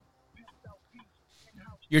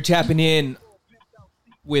You're tapping in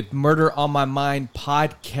with Murder on My Mind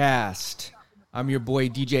podcast. I'm your boy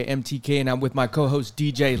DJ MTK, and I'm with my co-host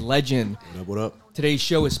DJ Legend. What up? Today's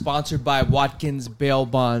show is sponsored by Watkins Bail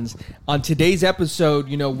Bonds. On today's episode,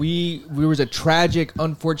 we was a tragic,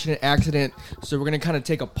 unfortunate accident, so we're gonna kind of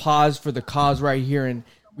take a pause for the cause right here. And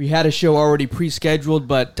we had a show already pre-scheduled,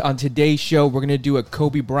 but on today's show, we're gonna do a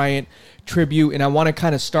Kobe Bryant tribute, and I want to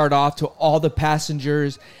kind of start off to all the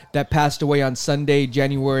passengers that passed away on Sunday,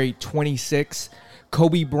 January 26th.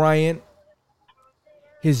 Kobe Bryant,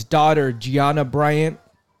 his daughter Gianna Bryant,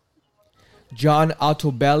 John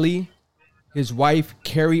Altobelli, his wife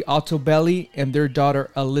Carrie Altobelli, and their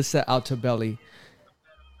daughter Alyssa Altobelli,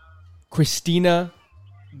 Christina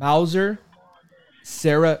Mauser,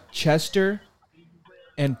 Sarah Chester,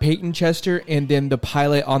 and Peyton Chester, and then the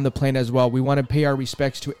pilot on the plane as well. We want to pay our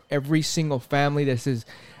respects to every single family that is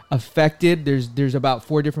affected. There's about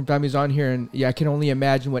 4 different families on here, and yeah, I can only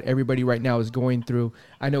imagine what everybody right now is going through.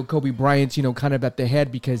 I know Kobe Bryant's, kind of at the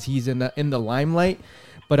head because he's in the limelight.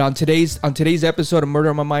 But on today's episode of Murder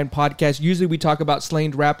on My Mind podcast, usually we talk about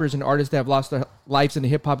slain rappers and artists that have lost their lives in the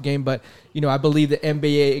hip hop game. But I believe the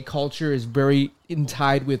NBA culture is very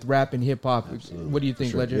tied with rap and hip hop. What do you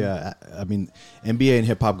think, Legend? Yeah, I mean, NBA and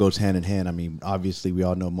hip hop goes hand in hand. I mean, obviously, we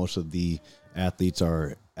all know most of the athletes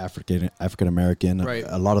are African American. Right.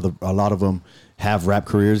 A lot of them have rap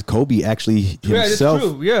careers. Kobe actually himself.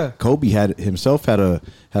 That's true. Yeah. Kobe had a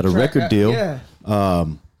record deal.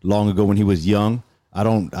 Long ago when he was young. I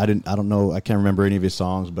don't know. I can't remember any of his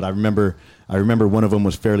songs, but I remember one of them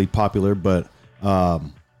was fairly popular. But I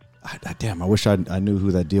wish I knew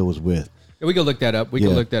who that deal was with. Yeah, we can look that up.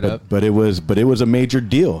 But it was a major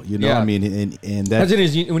deal, Yeah. I mean, and that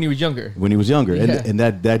when he was younger. Yeah. And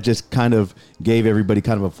that just kind of gave everybody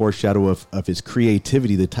kind of a foreshadow of his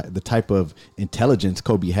creativity, the type of intelligence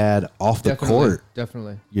Kobe had off the court.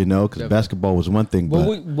 Definitely. Because basketball was one thing.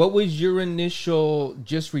 What was your initial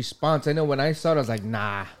response? I know when I saw it, I was like,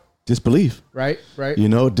 nah. Disbelief. Right.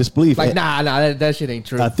 Disbelief. Like, nah, that shit ain't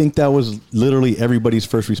true. I think that was literally everybody's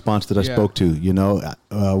first response that I spoke to.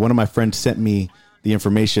 One of my friends sent me the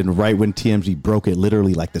information right when TMZ broke it,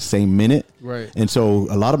 literally like the same minute. Right. And so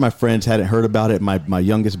a lot of my friends hadn't heard about it. My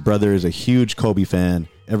youngest brother is a huge Kobe fan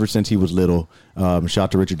ever since he was little. Shout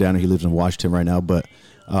out to Richard Downer. He lives in Washington right now. But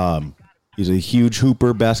he's a huge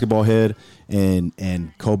hooper, basketball head. And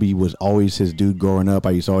Kobe was always his dude growing up.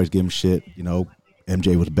 I used to always give him shit,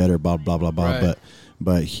 MJ was better, blah, blah, blah, blah. Right.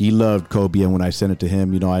 But he loved Kobe, and when I sent it to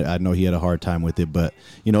him, I know he had a hard time with it. But,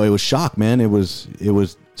 it was shock, man. It was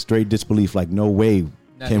straight disbelief. Like, no way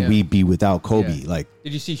can we be without Kobe. Yeah. Like,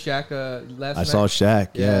 did you see Shaq last night? I saw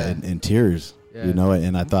Shaq, in tears. Yeah.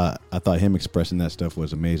 And I thought him expressing that stuff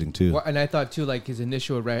was amazing, too. Well, and I thought, too, like, his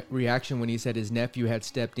initial reaction when he said his nephew had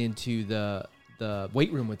stepped into the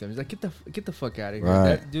weight room with him. He's like, get the fuck out of here.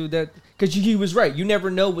 Right. Because he was right. You never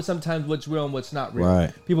know sometimes what's real and what's not real.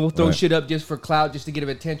 Right. People throw shit up just for clout, just to get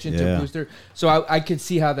attention to booster. So I could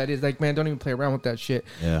see how that is. Like, man, don't even play around with that shit.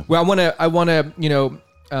 Yeah. Well, I wanna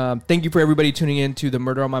thank you for everybody tuning in to the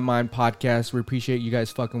Murder on My Mind podcast. We appreciate you guys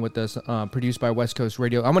fucking with us. Produced by West Coast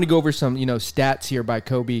Radio. I'm gonna go over some stats here by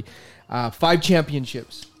Kobe. 5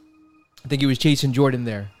 championships. I think he was chasing Jordan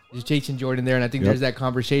there. He's chasing Jordan there, and I think there's that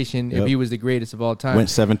conversation if he was the greatest of all time. Went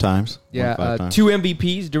 7 times. Yeah, 5 times. 2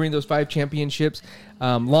 MVPs during those 5 championships.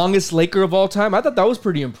 Longest Laker of all time. I thought that was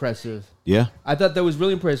pretty impressive. Yeah. I thought that was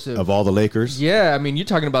really impressive. Of all the Lakers? Yeah, I mean, you're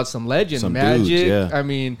talking about some legends. Some Magic. dudes, yeah. I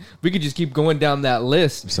mean, we could just keep going down that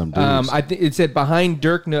list. Some dudes. I think it said behind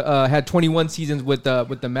Dirk had 21 seasons with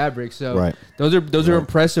the Mavericks. So those are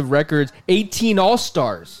impressive records. 18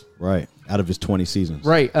 All-Stars. Right. Out of his 20 seasons.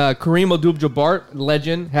 Right. Kareem Abdul-Jabbar,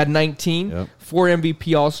 legend, had 19. Yep. 4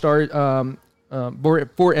 MVP All-Stars. 4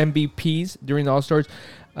 MVPs during the All-Stars.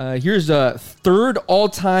 Here's a third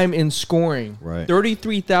all-time in scoring. Right.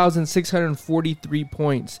 33,643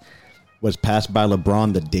 points. Was passed by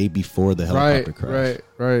LeBron the day before the helicopter crash.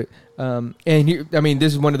 Right. And here, I mean,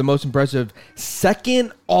 this is one of the most impressive.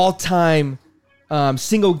 Second all-time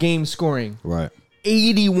single game scoring. Right.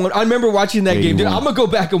 81. I remember watching that game. Dude, I'm going to go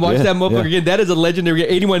back and watch that motherfucker again. That is a legendary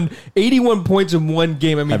 81 points in one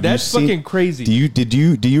game. I mean, that's fucking crazy.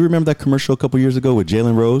 Do you remember that commercial a couple years ago with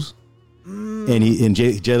Jalen Rose? And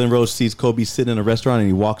Jalen Rose sees Kobe sitting in a restaurant, and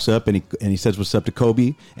he walks up and he says what's up to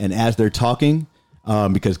Kobe. And as they're talking,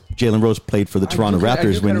 because Jalen Rose played for the Toronto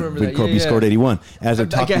Raptors when Kobe scored 81. As they're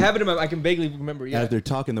talking, I can have it in I can vaguely remember. Yeah. As they're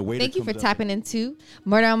talking, the waiter. Thank you for tapping into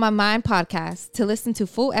Murder on My Mind podcast. To listen to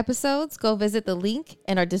full episodes, go visit the link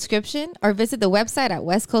in our description or visit the website at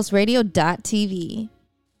westcoastradio.tv.